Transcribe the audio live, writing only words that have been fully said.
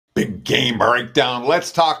Big game breakdown.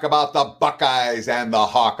 Let's talk about the Buckeyes and the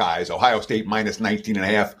Hawkeyes. Ohio State minus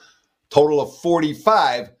 19.5. Total of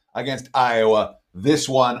 45 against Iowa. This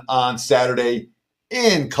one on Saturday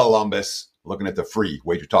in Columbus. Looking at the free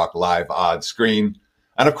Wager Talk Live odds screen.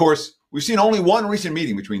 And of course, we've seen only one recent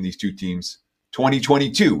meeting between these two teams.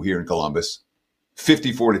 2022 here in Columbus.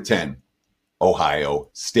 54-10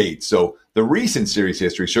 Ohio State. So the recent series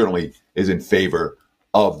history certainly is in favor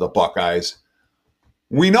of the Buckeyes.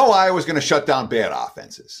 We know Iowa's going to shut down bad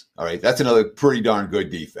offenses. All right, that's another pretty darn good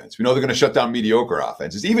defense. We know they're going to shut down mediocre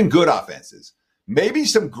offenses, even good offenses, maybe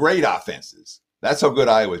some great offenses. That's how good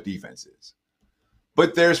Iowa's defense is.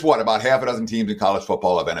 But there's about half a dozen teams in college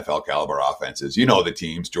football of NFL caliber offenses. You know the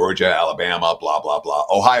teams, Georgia, Alabama, blah, blah, blah.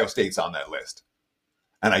 Ohio State's on that list.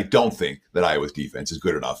 And I don't think that Iowa's defense is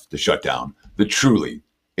good enough to shut down the truly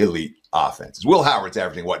elite offenses. Will Howard's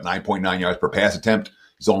averaging, 9.9 yards per pass attempt.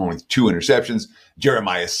 He's only 2 interceptions.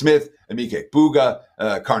 Jeremiah Smith, Emeka Buga,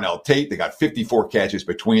 Carnell Tate, they got 54 catches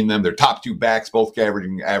between them. Their top two backs, both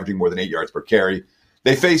averaging more than 8 yards per carry.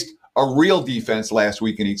 They faced a real defense last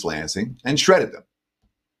week in East Lansing and shredded them.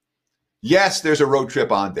 Yes, there's a road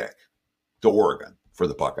trip on deck to Oregon for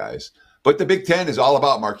the Buckeyes. But the Big Ten is all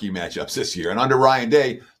about marquee matchups this year. And under Ryan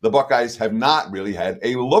Day, the Buckeyes have not really had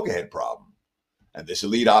a look-ahead problem. And this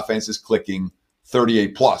elite offense is clicking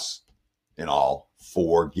 38-plus in all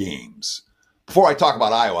 4 games. Before I talk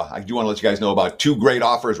about Iowa, I do want to let you guys know about 2 great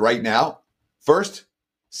offers right now. First,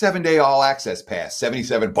 7-day all-access pass,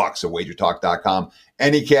 $77 at wagertalk.com.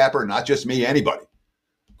 Any capper, not just me, anybody.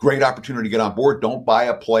 Great opportunity to get on board. Don't buy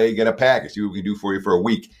a play, get a package. See what we can do for you for a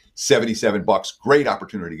week. $77. Great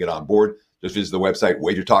opportunity to get on board. Just visit the website,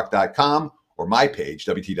 wagertalk.com, or my page,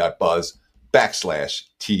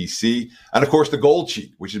 wt.buzz/TC. And of course, the Gold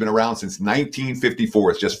Sheet, which has been around since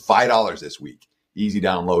 1954. It's just $5 this week. Easy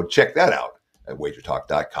download. Check that out at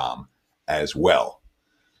wagertalk.com as well.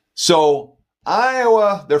 So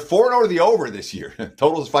Iowa, they're 4-0 to the over this year.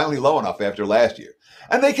 Total is finally low enough after last year.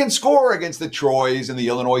 And they can score against the Troys and the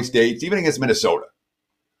Illinois States, even against Minnesota.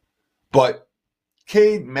 But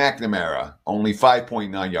Cade McNamara, only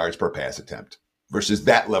 5.9 yards per pass attempt versus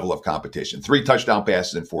that level of competition. 3 touchdown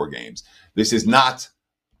passes in 4 games. This is not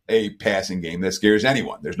a passing game that scares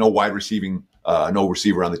anyone. There's no receiver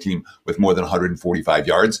on the team with more than 145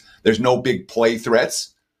 yards. There's no big play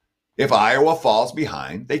threats. If Iowa falls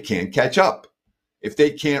behind, they can't catch up. If they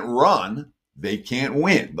can't run, they can't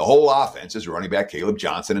win. The whole offense is running back Caleb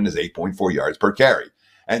Johnson and his 8.4 yards per carry.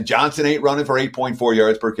 And Johnson ain't running for 8.4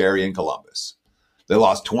 yards per carry in Columbus. They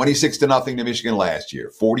lost 26-0 to Michigan last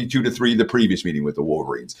year, 42-3 the previous meeting with the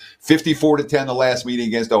Wolverines, 54-10 the last meeting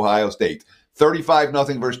against Ohio State,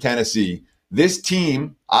 35-0 versus Tennessee. This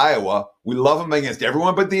team, Iowa, we love them against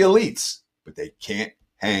everyone but the elites, but they can't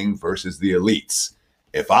hang versus the elites.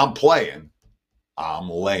 If I'm playing, I'm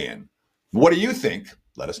laying. What do you think?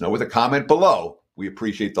 Let us know with a comment below. We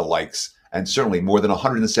appreciate the likes, and certainly more than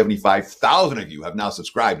 175,000 of you have now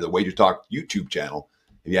subscribed to the Wager Talk YouTube channel.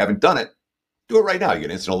 If you haven't done it, do it right now. You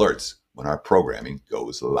get instant alerts when our programming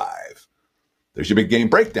goes live. There's your big game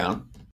breakdown.